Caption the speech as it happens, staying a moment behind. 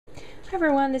Hi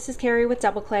everyone, this is Carrie with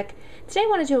DoubleClick. Today I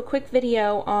want to do a quick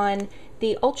video on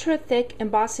the ultra thick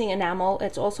embossing enamel.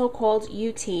 It's also called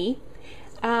UTEE.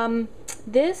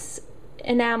 This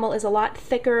enamel is a lot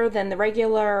thicker than the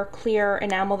regular clear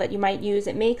enamel that you might use.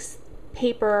 It makes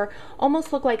paper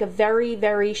almost look like a very,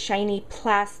 very shiny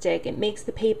plastic. It makes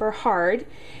the paper hard,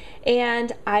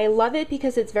 and I love it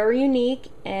because it's very unique,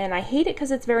 and I hate it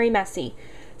because it's very messy.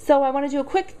 So I want to do a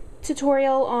quick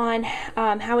tutorial on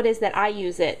how it is that I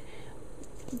use it.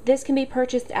 This can be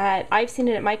purchased at, I've seen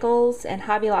it at Michael's and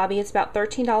Hobby Lobby. It's about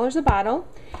 $13 a bottle.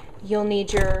 You'll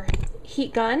need your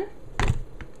heat gun.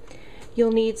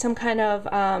 You'll need some kind of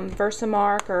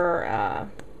Versamark or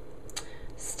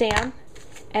stamp.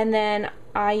 And then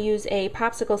I use a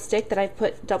popsicle stick that I've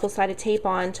put double-sided tape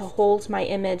on to hold my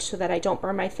image so that I don't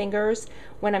burn my fingers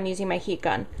when I'm using my heat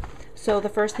gun. So the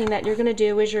first thing that you're going to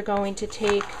do is you're going to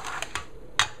take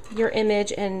your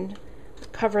image and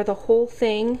cover the whole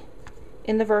thing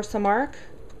in the Versamark.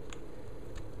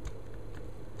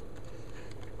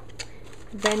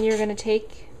 Then you're going to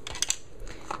take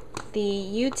the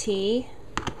UTEE,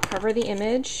 cover the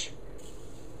image.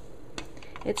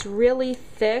 It's really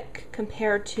thick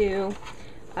compared to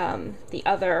the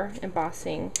other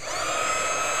embossing.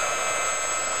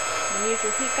 And use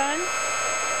your heat gun,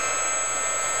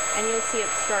 and you'll see it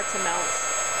start to melt.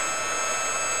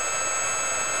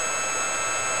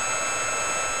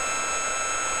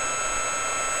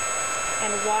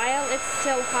 And while it's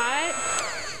still hot,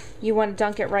 you want to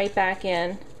dunk it right back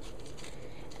in.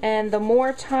 And the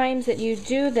more times that you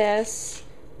do this,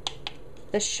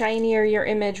 the shinier your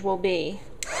image will be.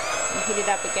 You heat it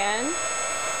up again.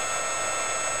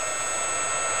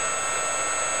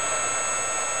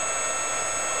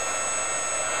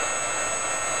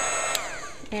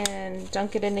 And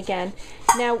dunk it in again.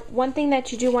 Now, one thing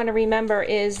that you do want to remember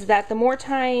is that the more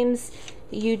times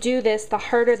you do this, the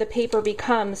harder the paper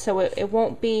becomes, so it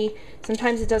won't be,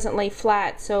 sometimes it doesn't lay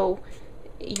flat, so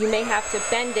you may have to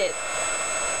bend it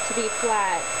to be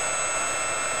flat.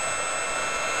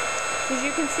 So as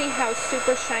you can see how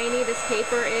super shiny this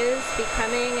paper is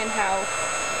becoming and how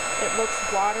it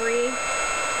looks watery.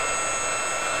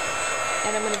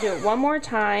 And I'm going to do it one more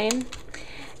time.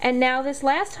 And now this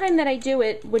last time that I do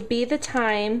it would be the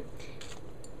time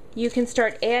you can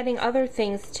start adding other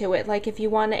things to it. Like if you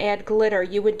want to add glitter,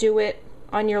 you would do it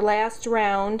on your last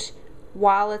round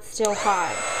while it's still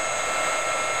hot.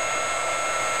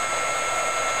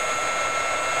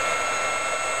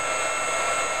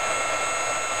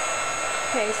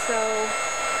 Okay,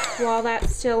 so while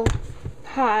that's still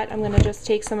hot, I'm going to just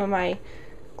take some of my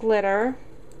glitter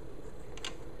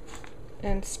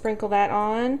and sprinkle that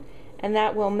on, and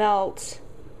that will melt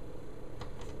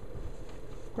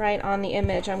right on the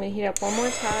image. I'm going to heat up one more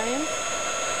time.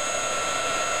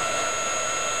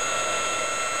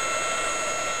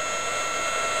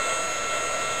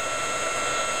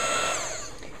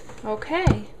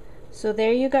 Okay, so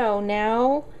there you go.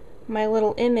 Now my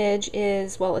little image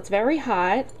is, well, it's very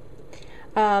hot.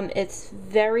 It's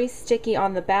very sticky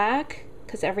on the back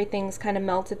because everything's kind of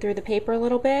melted through the paper a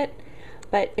little bit,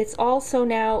 but it's also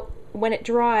now, when it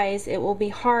dries, it will be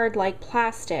hard like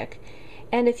plastic.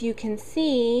 And if you can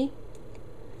see,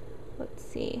 let's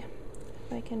see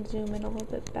if I can zoom in a little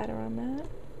bit better on that,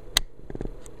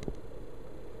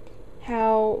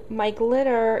 how my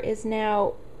glitter is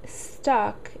now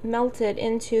stuck, melted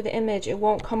into the image. It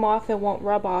won't come off, it won't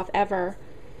rub off ever.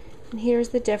 And here's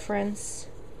the difference.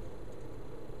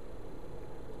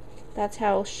 That's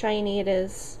how shiny it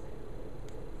is.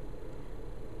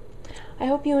 I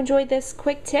hope you enjoyed this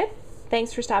quick tip.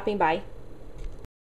 Thanks for stopping by.